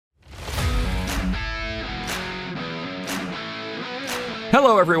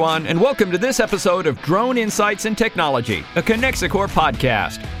Hello, everyone, and welcome to this episode of Drone Insights and Technology, a Connexicor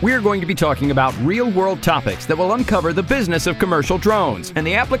podcast. We are going to be talking about real-world topics that will uncover the business of commercial drones and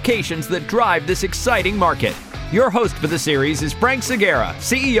the applications that drive this exciting market. Your host for the series is Frank Segura,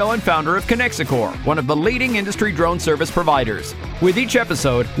 CEO and founder of Connexicor, one of the leading industry drone service providers. With each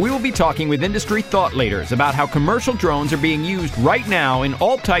episode, we will be talking with industry thought leaders about how commercial drones are being used right now in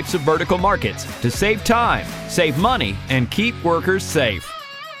all types of vertical markets to save time, save money, and keep workers safe.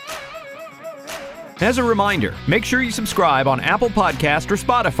 As a reminder, make sure you subscribe on Apple Podcast or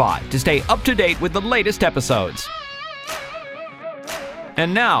Spotify to stay up to date with the latest episodes.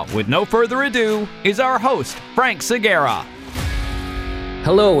 And now, with no further ado, is our host, Frank Segura.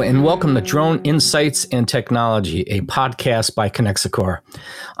 Hello, and welcome to Drone Insights and Technology, a podcast by Connexicor.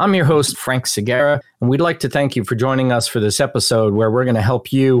 I'm your host, Frank Segura, and we'd like to thank you for joining us for this episode where we're going to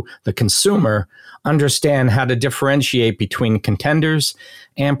help you, the consumer, understand how to differentiate between contenders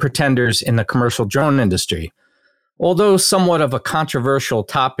and pretenders in the commercial drone industry. Although somewhat of a controversial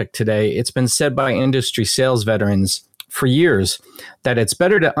topic today, it's been said by industry sales veterans for years that it's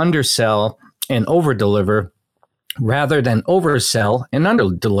better to undersell and overdeliver rather than oversell and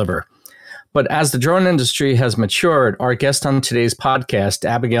underdeliver. But as the drone industry has matured, our guest on today's podcast,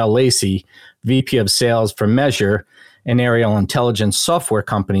 Abigail Lacey, VP of Sales for Measure, an aerial intelligence software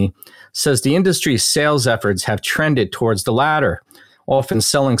company, says the industry's sales efforts have trended towards the latter, often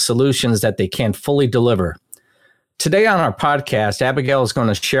selling solutions that they can't fully deliver. Today on our podcast, Abigail is going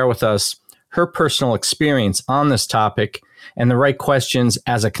to share with us her personal experience on this topic and the right questions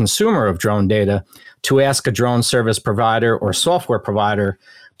as a consumer of drone data to ask a drone service provider or software provider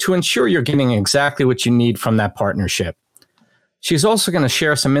to ensure you're getting exactly what you need from that partnership. She's also going to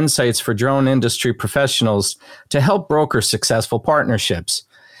share some insights for drone industry professionals to help broker successful partnerships.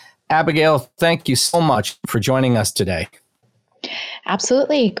 Abigail, thank you so much for joining us today.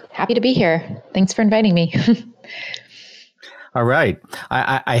 Absolutely. Happy to be here. Thanks for inviting me. All right.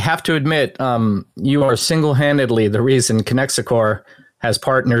 I have to admit, you are single-handedly the reason Connexicor has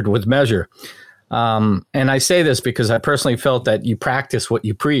partnered with Measure. And I say this because I personally felt that you practice what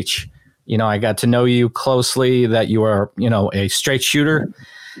you preach. You know, I got to know you closely, that you are, a straight shooter,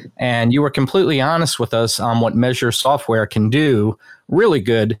 and you were completely honest with us on what Measure software can do really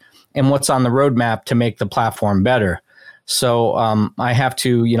good and what's on the roadmap to make the platform better. So I have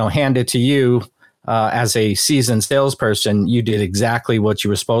to, hand it to you. As a seasoned salesperson, you did exactly what you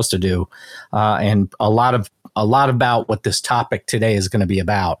were supposed to do, and a lot about what this topic today is going to be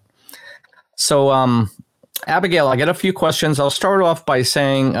about. So, Abigail, I got a few questions. I'll start off by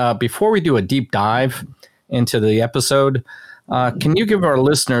saying, before we do a deep dive into the episode, can you give our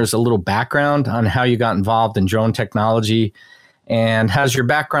listeners a little background on how you got involved in drone technology, and has your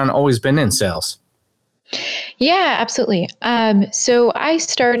background always been in sales? Yeah, absolutely. So I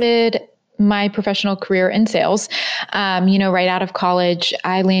started my professional career in sales. Right out of college,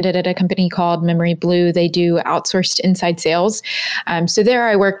 I landed at a company called Memory Blue. They do outsourced inside sales. So there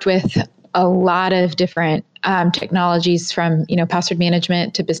I worked with a lot of different technologies from, password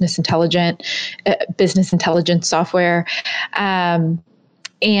management to business intelligence software.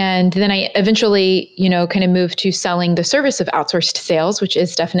 And then I eventually, kind of moved to selling the service of outsourced sales, which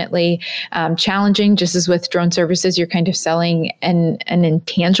is definitely challenging. Just as with drone services, you're kind of selling an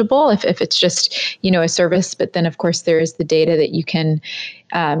intangible if it's just, a service. But then, of course, there is the data that you can,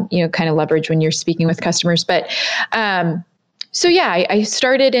 kind of leverage when you're speaking with customers. But so yeah, I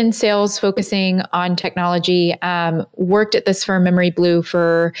started in sales focusing on technology, worked at this firm, Memory Blue,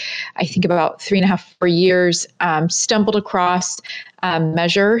 for I think about 3.5 years, stumbled across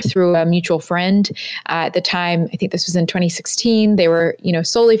Measure through a mutual friend. At the time, I think this was in 2016, they were,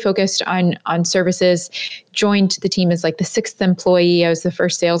 solely focused on services, joined the team as like the 6th employee. I was the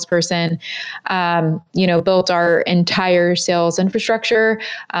first salesperson, built our entire sales infrastructure,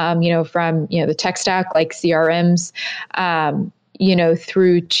 from, the tech stack like CRMs,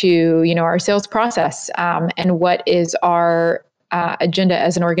 through to, our sales process, and what is our agenda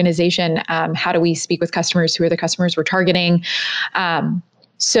as an organization. How do we speak with customers? Who are the customers we're targeting?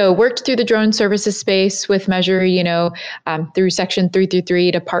 So worked through the drone services space with Measure, through Section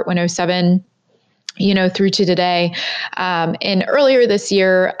 333 to Part 107, through to today. And earlier this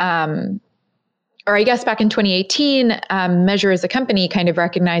year, or I guess back in 2018, Measure as a company kind of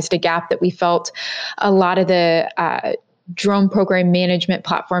recognized a gap that we felt a lot of the drone program management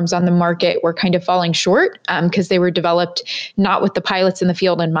platforms on the market were kind of falling short because they were developed not with the pilots in the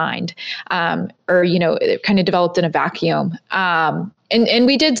field in mind, or kind of developed in a vacuum. And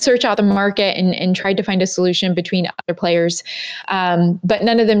we did search out the market and tried to find a solution between other players, but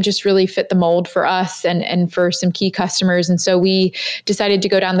none of them just really fit the mold for us and for some key customers. And so we decided to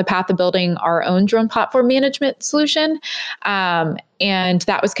go down the path of building our own drone platform management solution. And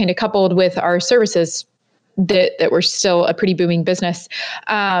that was kind of coupled with our services that were still a pretty booming business.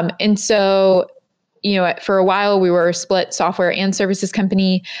 And so, for a while we were a split software and services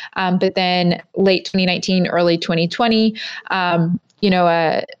company. But then late 2019, early 2020, a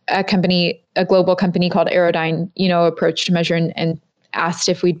global company called Aerodyne, approached Measure and asked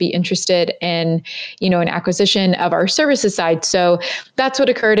if we'd be interested in, an acquisition of our services side. So that's what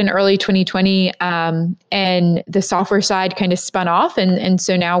occurred in early 2020. And the software side kind of spun off. And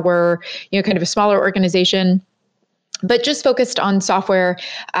so now we're, kind of a smaller organization, but just focused on software,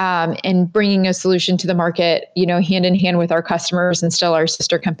 and bringing a solution to the market, hand in hand with our customers and still our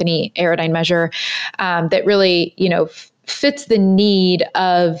sister company, Aerodyne Measure, that really, fits the need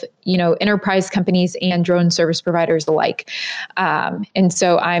of, enterprise companies and drone service providers alike. And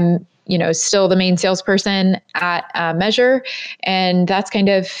so I'm, still the main salesperson at Measure. And that's kind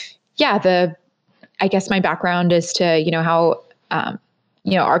of, I guess my background as to, how,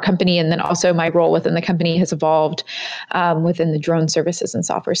 our company and then also my role within the company has evolved within the drone services and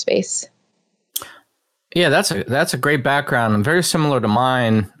software space. Yeah, that's a great background and very similar to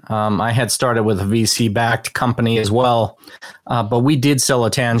mine. I had started with a VC-backed company as well, but we did sell a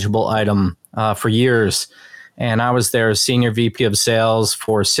tangible item for years. And I was their senior VP of sales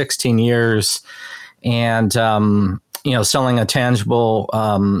for 16 years. And, selling a tangible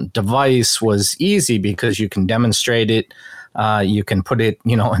device was easy because you can demonstrate it. You can put it,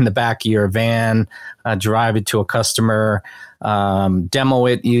 in the back of your van, drive it to a customer, demo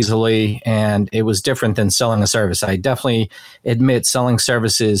it easily, and it was different than selling a service. I definitely admit selling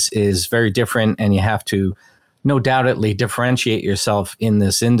services is very different, and you have to no doubtedly differentiate yourself in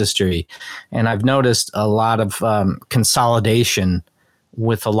this industry. And I've noticed a lot of consolidation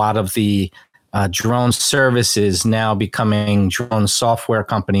with a lot of the drone services now becoming drone software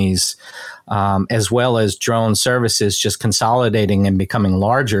companies, as well as drone services just consolidating and becoming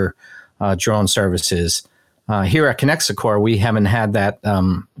larger drone services. Here at Connexicor, we haven't had that.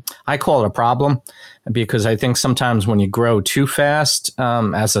 I call it a problem because I think sometimes when you grow too fast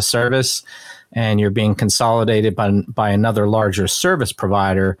as a service and you're being consolidated by another larger service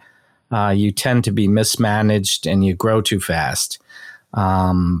provider, you tend to be mismanaged and you grow too fast.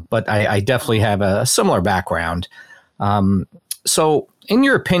 But I definitely have a similar background. So in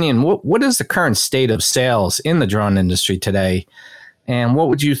your opinion, what is the current state of sales in the drone industry today? And what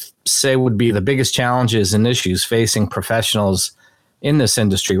would you say would be the biggest challenges and issues facing professionals in this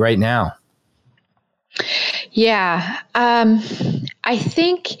industry right now? Yeah, I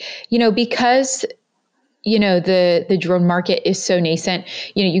think, because the drone market is so nascent,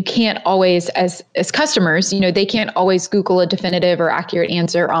 you can't always, as customers, they can't always Google a definitive or accurate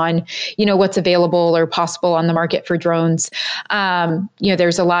answer on, what's available or possible on the market for drones.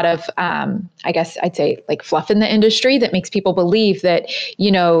 There's a lot of, I guess I'd say like fluff in the industry that makes people believe that,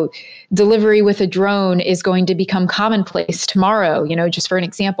 delivery with a drone is going to become commonplace tomorrow, just for an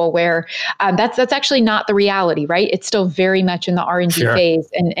example, where that's actually not the reality, right? It's still very much in the R&D phase,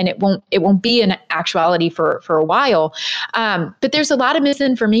 and it won't be an actuality for a while. But there's a lot of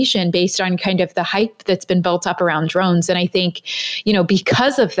misinformation based on kind of the hype that's been built up around drones. And I think,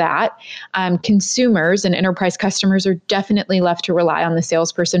 because of that, consumers and enterprise customers are definitely left to rely on the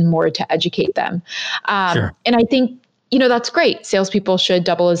salesperson more to educate them. And I think, that's great. Salespeople should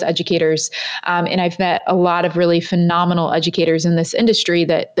double as educators. And I've met a lot of really phenomenal educators in this industry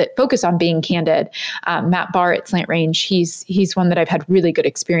that focus on being candid. Matt Barr at Slant Range, he's one that I've had really good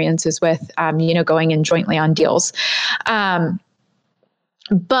experiences with, going in jointly on deals. But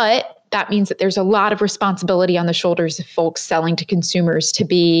that means that there's a lot of responsibility on the shoulders of folks selling to consumers to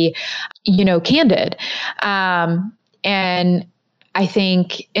be, candid. And I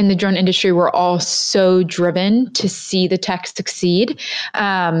think in the drone industry, we're all so driven to see the tech succeed.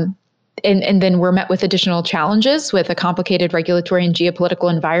 And then we're met with additional challenges with a complicated regulatory and geopolitical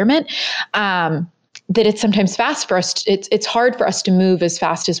environment, that it's sometimes it's hard for us to move as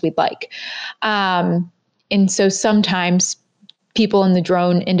fast as we'd like. And so sometimes people in the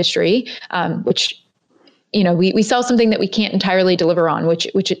drone industry, which, we sell something that we can't entirely deliver on, which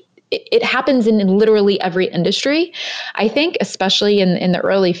it happens in literally every industry, I think, especially in the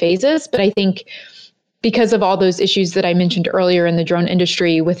early phases. But I think because of all those issues that I mentioned earlier in the drone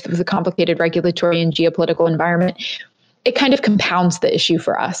industry with the complicated regulatory and geopolitical environment, it kind of compounds the issue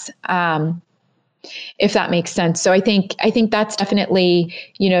for us. If that makes sense. So I think that's definitely,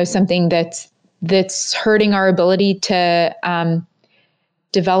 something that's hurting our ability to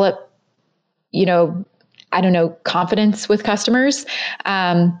develop, confidence with customers,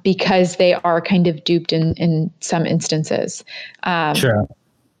 because they are kind of duped in some instances. Sure.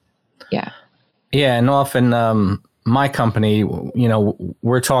 Yeah. Yeah. And often, my company,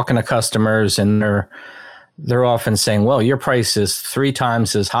 we're talking to customers and they're often saying, well, your price is 3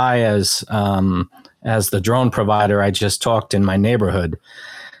 times as high as the drone provider I just talked in my neighborhood.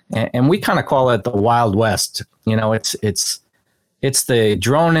 And we kind of call it the Wild West. It's the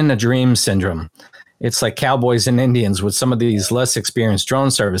drone in the dream syndrome. It's like cowboys and Indians with some of these less experienced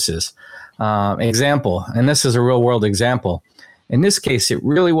drone services. Example, and this is a real world example. In this case, it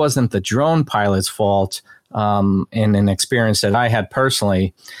really wasn't the drone pilot's fault in an experience that I had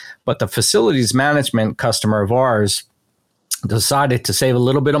personally, but the facilities management customer of ours decided to save a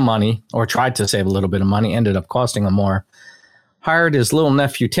little bit of money, or tried to save a little bit of money, ended up costing him more, hired his little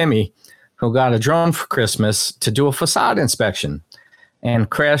nephew, Timmy, who got a drone for Christmas to do a facade inspection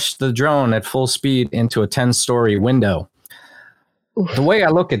and crashed the drone at full speed into a 10-story window. Oof. The way I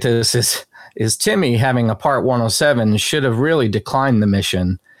look at this is Timmy, having a Part 107, should have really declined the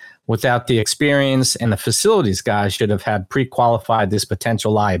mission without the experience, and the facilities guy should have had pre-qualified this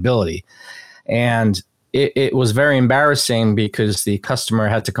potential liability. And it was very embarrassing because the customer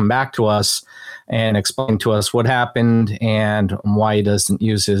had to come back to us and explain to us what happened and why he doesn't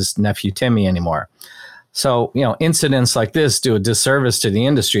use his nephew Timmy anymore. So, incidents like this do a disservice to the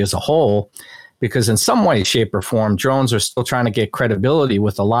industry as a whole, because in some way, shape, or form, drones are still trying to get credibility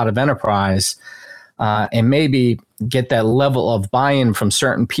with a lot of enterprise, and maybe get that level of buy-in from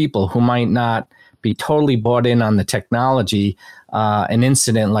certain people who might not be totally bought in on the technology. An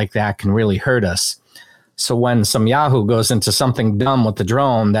incident like that can really hurt us. So when some Yahoo goes into something dumb with the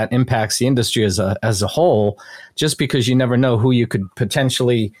drone that impacts the industry as a whole, just because you never know who you could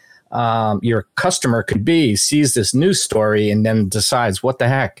potentially, your customer could be, sees this news story and then decides, what the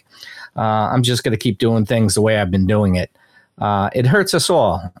heck, I'm just going to keep doing things the way I've been doing it. It hurts us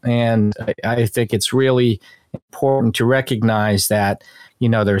all. And I think it's really important to recognize that,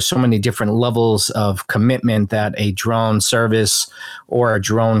 there's so many different levels of commitment that a drone service or a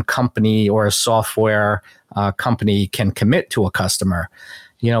drone company or a software company can commit to a customer.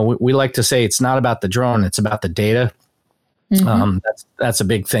 We like to say it's not about the drone, it's about the data. Mm-hmm. That's a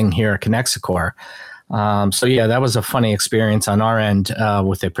big thing here at Connexicor. So yeah, that was a funny experience on our end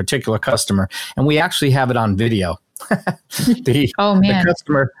with a particular customer, and we actually have it on video. The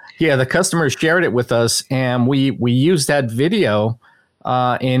customer shared it with us, and we use that video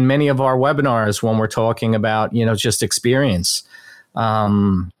in many of our webinars when we're talking about, just experience.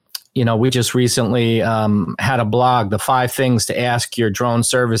 We just recently had a blog, the 5 things to ask your drone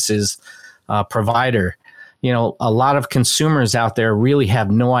services provider. A lot of consumers out there really have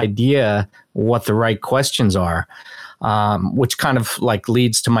no idea what the right questions are, which kind of like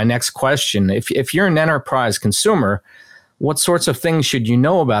leads to my next question. If you're an enterprise consumer, what sorts of things should you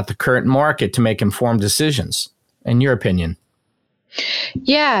know about the current market to make informed decisions, in your opinion?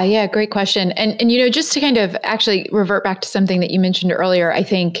 Yeah, great question. And just to kind of actually revert back to something that you mentioned earlier, I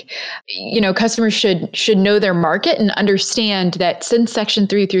think, customers should know their market and understand that since Section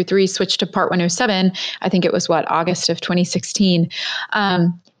 333 switched to Part 107, I think it was August of 2016,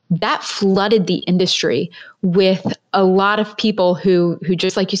 that flooded the industry with a lot of people who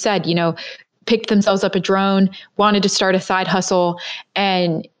just like you said, picked themselves up a drone, wanted to start a side hustle,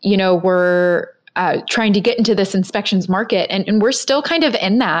 and, were trying to get into this inspections market. And we're still kind of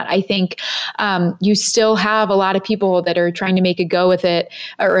in that. I think you still have a lot of people that are trying to make a go of it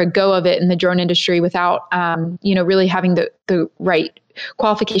in the drone industry without, really having the right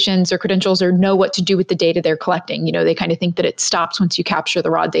qualifications or credentials or know what to do with the data they're collecting. They kind of think that it stops once you capture the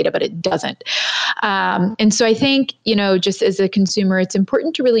raw data, but it doesn't. And so I think, just as a consumer, it's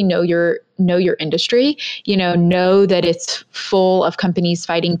important to really know your industry, know that it's full of companies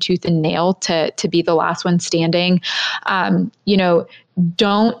fighting tooth and nail to be the last one standing.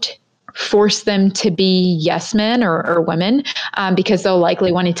 Don't force them to be yes men or women, because they'll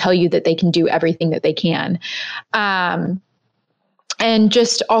likely want to tell you that they can do everything that they can. And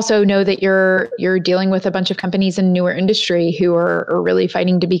just also know that you're dealing with a bunch of companies in newer industry who are really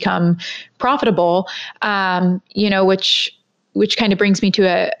fighting to become profitable, which kind of brings me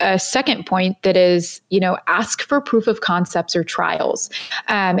to a second point that is, ask for proof of concepts or trials,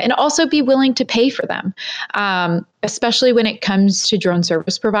 and also be willing to pay for them, especially when it comes to drone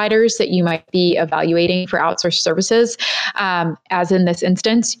service providers that you might be evaluating for outsourced services. As in this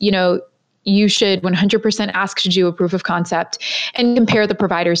instance, you should 100% ask to do a proof of concept and compare the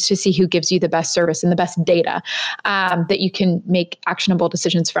providers to see who gives you the best service and the best data that you can make actionable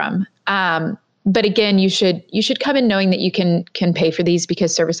decisions from. But again, you should come in knowing that you can pay for these,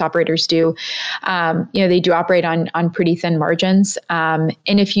 because service operators do, they do operate on pretty thin margins. And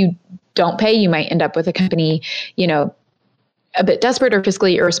if you don't pay, you might end up with a company, a bit desperate or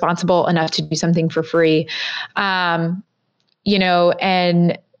fiscally irresponsible enough to do something for free. And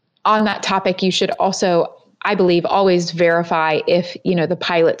on that topic, you should also, I believe, always verify if, the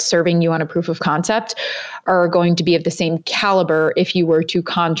pilots serving you on a proof of concept are going to be of the same caliber if you were to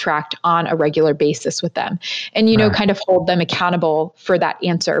contract on a regular basis with them. And, kind of hold them accountable for that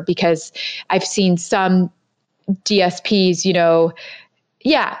answer, because I've seen some DSPs,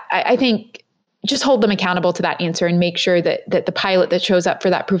 I think just hold them accountable to that answer and make sure that the pilot that shows up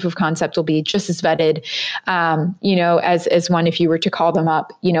for that proof of concept will be just as vetted, as one if you were to call them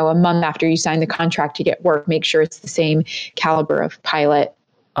up, a month after you sign the contract to get work. Make sure it's the same caliber of pilot.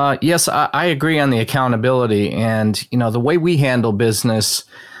 Yes, I agree on the accountability. And, the way we handle business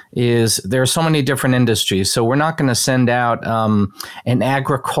is there are so many different industries. So we're not going to send out an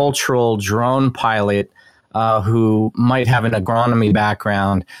agricultural drone pilot who might have an agronomy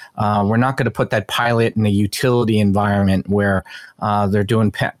background. We're not going to put that pilot in a utility environment where they're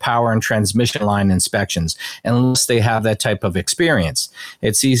doing power and transmission line inspections, unless they have that type of experience.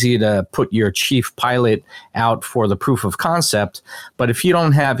 It's easy to put your chief pilot out for the proof of concept, but if you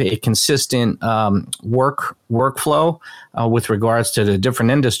don't have a consistent workflow with regards to the different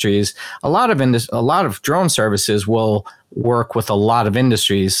industries, a lot of drone services will work with a lot of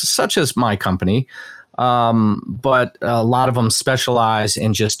industries, such as my company. But a lot of them specialize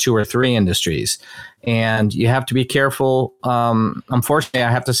in just 2 or 3 industries. And you have to be careful. Unfortunately,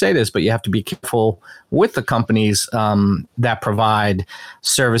 I have to say this, but you have to be careful with the companies that provide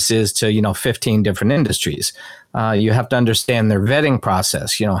services to, 15 different industries. You have to understand their vetting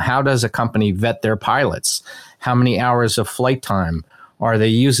process. How does a company vet their pilots? How many hours of flight time? Are they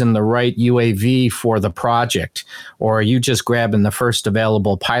using the right UAV for the project? Or are you just grabbing the first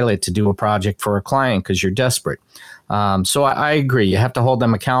available pilot to do a project for a client because you're desperate? So I agree. You have to hold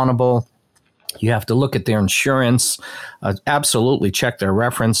them accountable. You have to look at their insurance, absolutely check their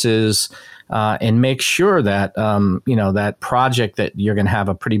references, and make sure that, that project that you're going to have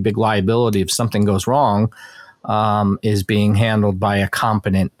a pretty big liability if something goes wrong is being handled by a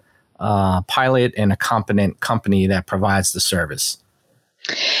competent pilot and a competent company that provides the service.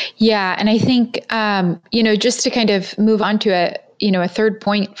 Yeah. And I think, just to kind of move on to a third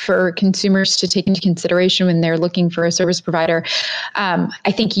point for consumers to take into consideration when they're looking for a service provider,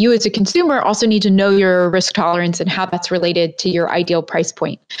 I think you as a consumer also need to know your risk tolerance and how that's related to your ideal price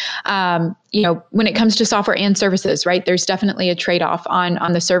point. When it comes to software and services, right, there's definitely a trade-off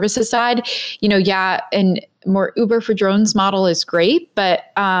on the services side. And more Uber for drones model is great, but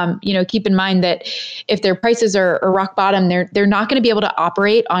keep in mind that if their prices are rock bottom, they're not going to be able to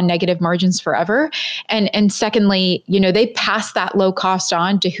operate on negative margins forever. And secondly, they pass that low cost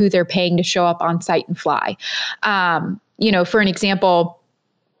on to who they're paying to show up on site and fly. For an example,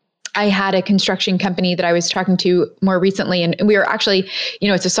 I had a construction company that I was talking to more recently, and we were actually,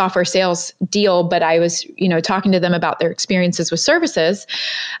 it's a software sales deal, but I was, talking to them about their experiences with services.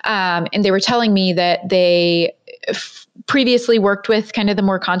 And they were telling me that they previously worked with kind of the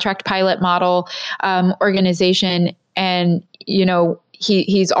more contract pilot model organization. And,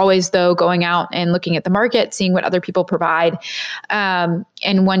 he's always, though, going out and looking at the market, seeing what other people provide.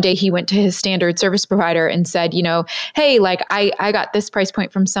 And one day he went to his standard service provider and said, hey, I got this price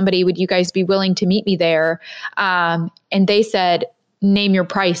point from somebody. Would you guys be willing to meet me there? And they said, name your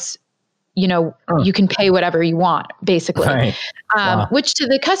price. You can pay whatever you want, basically. Right. Wow. Which to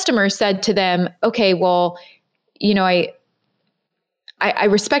the customer said to them, okay, well, I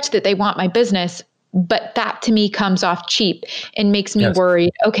respect that they want my business, but that to me comes off cheap and makes me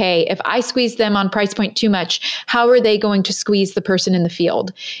worried. Okay, if I squeeze them on price point too much, how are they going to squeeze the person in the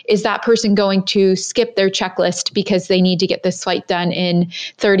field? Is that person going to skip their checklist because they need to get this flight done in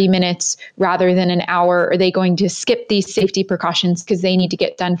 30 minutes rather than an hour? Are they going to skip these safety precautions because they need to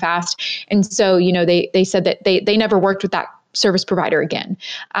get done fast? And so, they said that they never worked with that service provider again,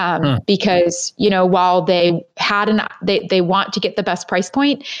 because, while they had they want to get the best price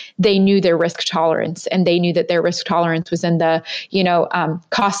point, they knew their risk tolerance, and they knew that their risk tolerance was in the,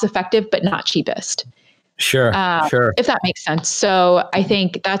 cost effective, but not cheapest. Sure. If that makes sense. So I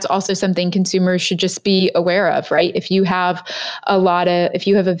think that's also something consumers should just be aware of, right? If you have a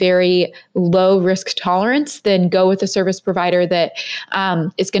very low risk tolerance, then go with a service provider that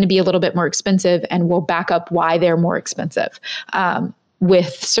is going to be a little bit more expensive and will back up why they're more expensive.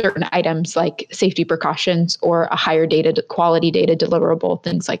 with certain items like safety precautions or a higher quality data deliverable,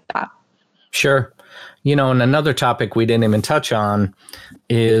 things like that. Sure. And another topic we didn't even touch on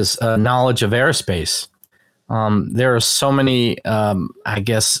is knowledge of airspace. There are so many,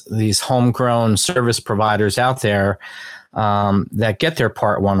 these homegrown service providers out there that get their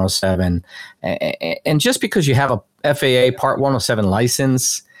Part 107. And just because you have a FAA Part 107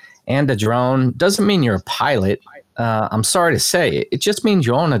 license and a drone doesn't mean you're a pilot. I'm sorry to say, it just means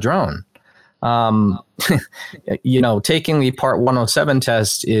you own a drone. Taking the Part 107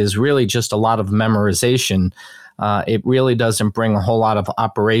 test is really just a lot of memorization. It really doesn't bring a whole lot of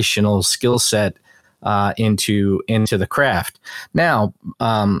operational skill set into the craft. Now,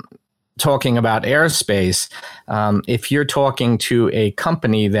 talking about airspace, if you're talking to a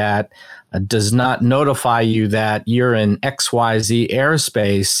company that does not notify you that you're in XYZ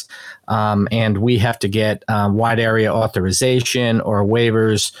airspace, and we have to get wide area authorization or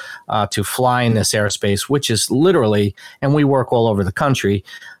waivers to fly in this airspace, which is literally, and we work all over the country,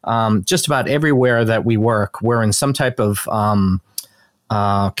 just about everywhere that we work, we're in some type of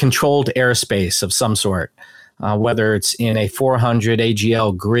controlled airspace of some sort. Whether it's in a 400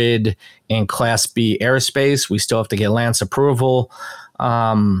 AGL grid and Class B airspace, we still have to get LANC approval.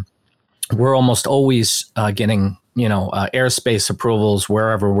 We're almost always getting, airspace approvals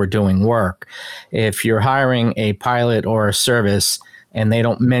wherever we're doing work. If you're hiring a pilot or a service and they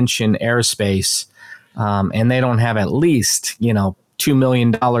don't mention airspace, and they don't have at least, $2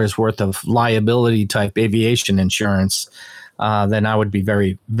 million worth of liability type aviation insurance, then I would be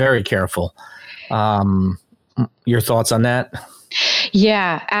very, very careful. Your thoughts on that?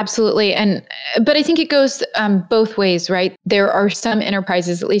 Yeah, absolutely. But I think it goes both ways, right? There are some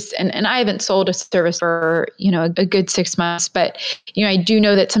enterprises, at least, and I haven't sold a service for, a good 6 months, but, I do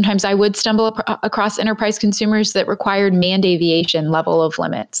know that sometimes I would stumble across enterprise consumers that required manned aviation level of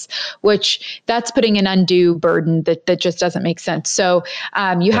limits, which that's putting an undue burden that just doesn't make sense. So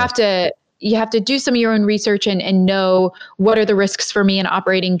you have to do some of your own research and know what are the risks for me in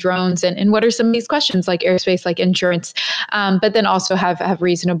operating drones and what are some of these questions like airspace, like insurance, but then also have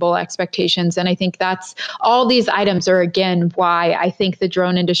reasonable expectations. And I think that's all these items are, again, why I think the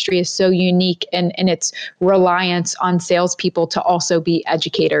drone industry is so unique in its reliance on salespeople to also be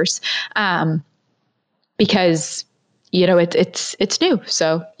educators, because, it's new.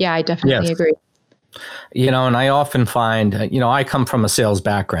 So yeah, I definitely agree. And I often find, I come from a sales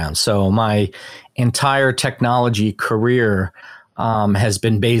background. So my entire technology career has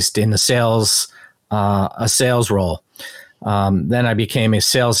been based in a sales role. Then I became a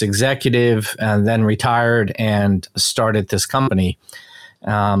sales executive and then retired and started this company.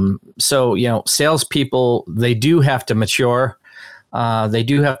 So, salespeople, they do have to mature. They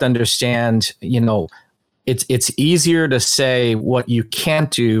do have to understand, it's easier to say what you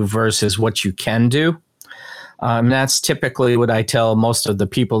can't do versus what you can do. And that's typically what I tell most of the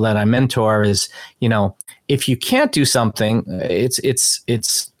people that I mentor is, if you can't do something,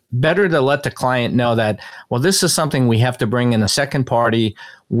 it's better to let the client know that, well, this is something we have to bring in a second party.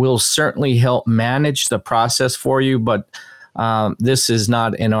 We'll certainly help manage the process for you, but this is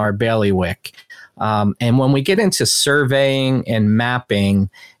not in our bailiwick. And when we get into surveying and mapping,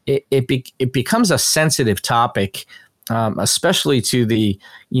 it becomes a sensitive topic, especially to the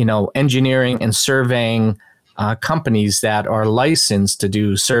engineering and surveying companies that are licensed to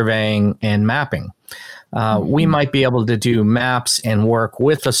do surveying and mapping. We might be able to do maps and work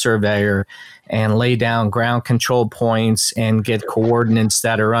with a surveyor and lay down ground control points and get coordinates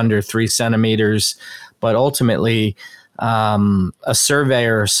that are under 3 centimeters, but ultimately, a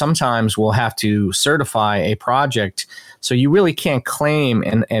surveyor sometimes will have to certify a project. So you really can't claim,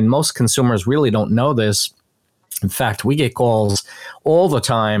 and most consumers really don't know this. In fact, we get calls all the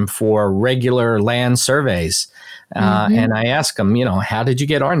time for regular land surveys. And I ask them, how did you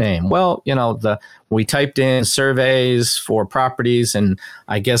get our name? Well, we typed in surveys for properties, and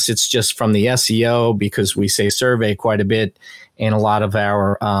I guess it's just from the SEO because we say survey quite a bit in a lot of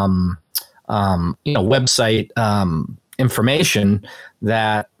our, website information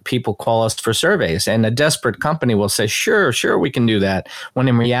that people call us for surveys. And a desperate company will say, sure, we can do that. When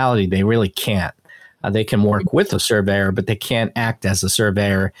in reality, they really can't. They can work with a surveyor, but they can't act as a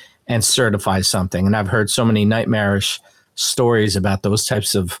surveyor and certify something. And I've heard so many nightmarish stories about those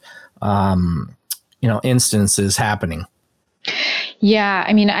types of, instances happening. Yeah.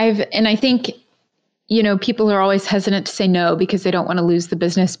 I mean, I think, people are always hesitant to say no because they don't want to lose the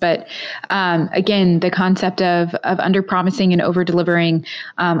business. But again, the concept of under-promising and over-delivering,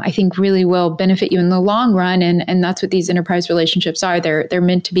 I think really will benefit you in the long run. And that's what these enterprise relationships are. They're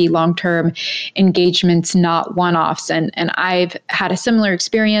meant to be long-term engagements, not one-offs. And I've had a similar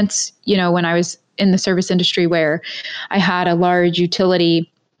experience, when I was in the service industry, where I had a large utility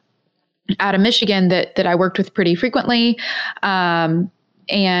out of Michigan that I worked with pretty frequently.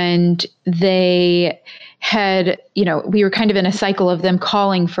 And they had, we were kind of in a cycle of them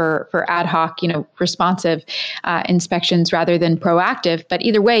calling for ad hoc, responsive inspections rather than proactive. But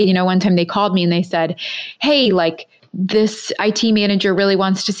either way, one time they called me and they said, hey, like this IT manager really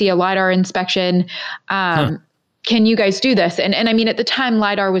wants to see a LiDAR inspection. Can you guys do this? And I mean, at the time,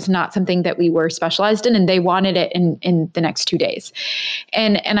 LiDAR was not something that we were specialized in, and they wanted it in the next 2 days.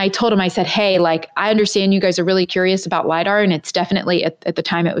 And I told them, I said, hey, like, I understand you guys are really curious about LiDAR, and it's definitely, at the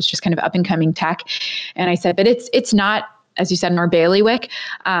time, it was just kind of up and coming tech. And I said, but it's not, as you said, in our bailiwick.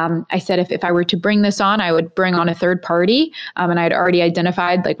 I said, if I were to bring this on, I would bring on a third party. And I'd already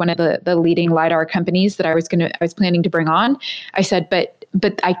identified like one of the leading LiDAR companies that I was planning to bring on. I said,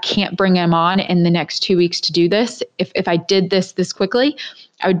 but I can't bring them on in the next 2 weeks to do this. If I did this quickly,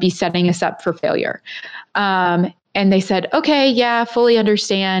 I would be setting us up for failure. And they said, okay, yeah, fully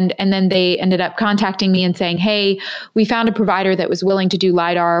understand. And then they ended up contacting me and saying, hey, we found a provider that was willing to do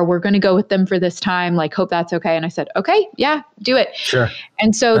LiDAR. We're going to go with them for this time. Like, hope that's okay. And I said, okay, yeah, do it. Sure.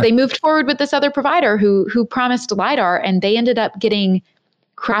 And so they moved forward with this other provider who promised LiDAR, and they ended up getting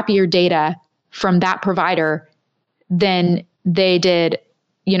crappier data from that provider than they did,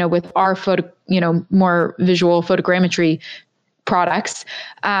 with our more visual photogrammetry products.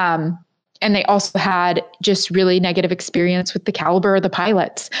 And they also had just really negative experience with the caliber of the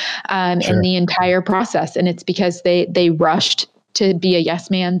pilots and the entire process. And it's because they rushed to be a yes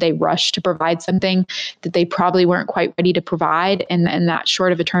man. They rushed to provide something that they probably weren't quite ready to provide and that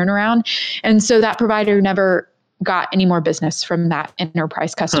short of a turnaround. And so that provider never got any more business from that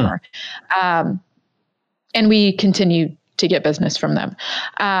enterprise customer. And we continued to get business from them.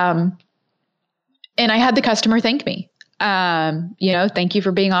 And I had the customer thank me. Thank you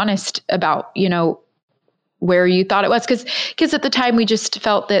for being honest about, where you thought it was. Cause at the time we just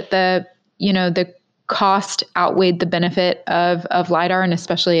felt that the cost outweighed the benefit of LiDAR, and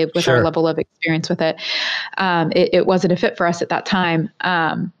especially with our level of experience with it. It wasn't a fit for us at that time.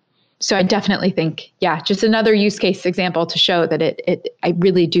 So I definitely think, just another use case example to show that I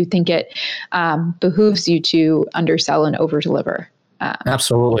really do think it behooves you to undersell and over-deliver.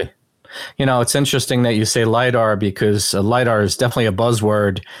 Absolutely. It's interesting that you say LiDAR, because LiDAR is definitely a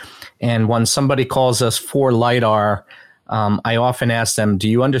buzzword. And when somebody calls us for LiDAR, I often ask them, do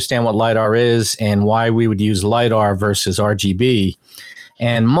you understand what LiDAR is and why we would use LiDAR versus RGB?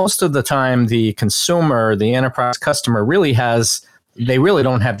 And most of the time, the consumer, the enterprise customer they really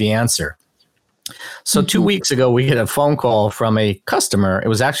don't have the answer. So 2 weeks ago, we had a phone call from a customer. It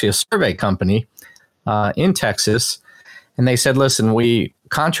was actually a survey company in Texas. And they said, listen, we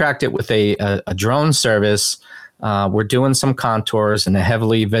contracted with a drone service. We're doing some contours in a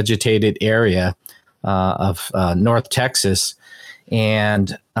heavily vegetated area of North Texas.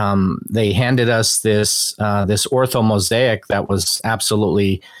 And they handed us this ortho mosaic that was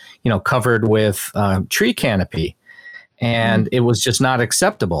absolutely, covered with tree canopy. And it was just not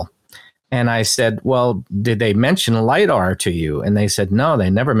acceptable. And I said, well, did they mention LiDAR to you? And they said, no, they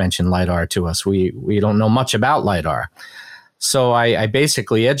never mentioned LiDAR to us. We don't know much about LiDAR. So I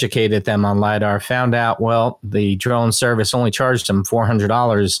basically educated them on LiDAR, found out, well, the drone service only charged them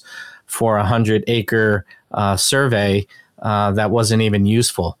 $400 for a 100-acre survey that wasn't even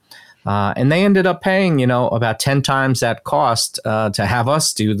useful. And they ended up paying, about 10 times that cost to have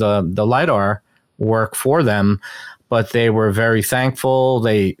us do the LiDAR work for them. But they were very thankful.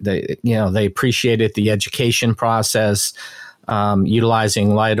 They appreciated the education process,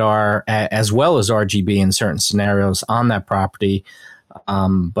 utilizing LiDAR as well as RGB in certain scenarios on that property.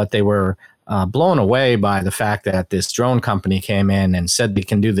 But they were blown away by the fact that this drone company came in and said they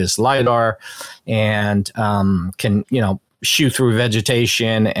can do this LiDAR and can, shoot through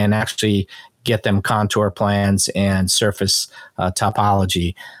vegetation and actually get them contour plans and surface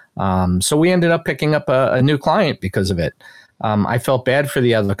topology. So we ended up picking up a new client because of it. I felt bad for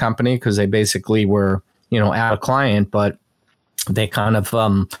the other company because they basically were, out of client, but they kind of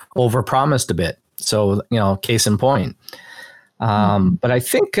overpromised a bit. So, case in point. But I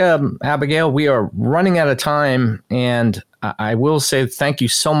think, Abigail, we are running out of time. And I will say thank you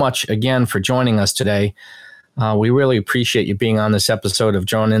so much again for joining us today. We really appreciate you being on this episode of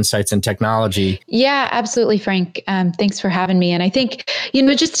Drone Insights and Technology. Yeah, absolutely, Frank. Thanks for having me. And I think,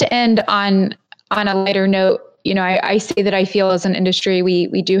 just to end on on a lighter note, I say that I feel as an industry,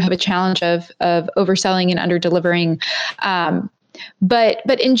 we do have a challenge of overselling and under-delivering.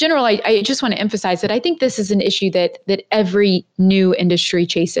 But in general, I just want to emphasize that I think this is an issue that every new industry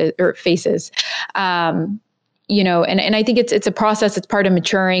faces. And I think it's a process, it's part of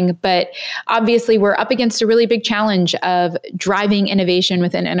maturing, but obviously we're up against a really big challenge of driving innovation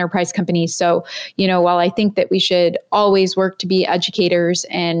within enterprise companies. So, while I think that we should always work to be educators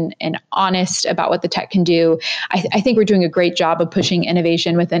and honest about what the tech can do, I think we're doing a great job of pushing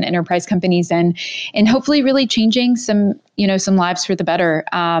innovation within enterprise companies and hopefully really changing some lives for the better,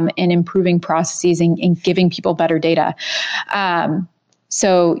 and improving processes and giving people better data.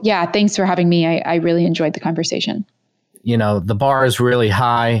 So yeah, thanks for having me. I really enjoyed the conversation. The bar is really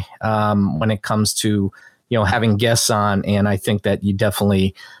high when it comes to, having guests on. And I think that you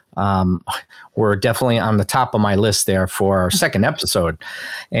definitely were definitely on the top of my list there for our second episode.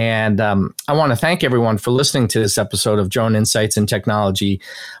 And I want to thank everyone for listening to this episode of Drone Insights in Technology.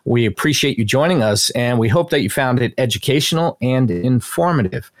 We appreciate you joining us, and we hope that you found it educational and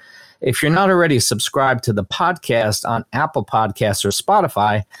informative. If you're not already subscribed to the podcast on Apple Podcasts or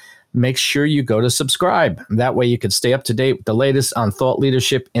Spotify, make sure you go to subscribe. That way you can stay up to date with the latest on thought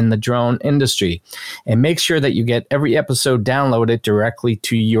leadership in the drone industry. And make sure that you get every episode downloaded directly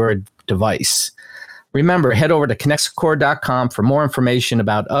to your device. Remember, head over to connexacore.com for more information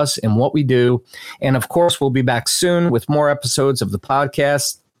about us and what we do. And of course, we'll be back soon with more episodes of the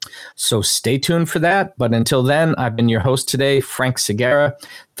podcast. So stay tuned for that. But until then, I've been your host today, Frank Segura.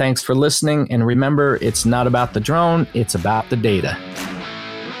 Thanks for listening. And remember, it's not about the drone, it's about the data.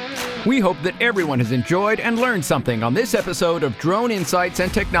 We hope that everyone has enjoyed and learned something on this episode of Drone Insights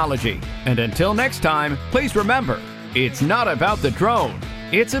and Technology. And until next time, please remember, it's not about the drone,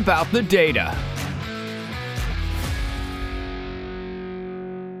 it's about the data.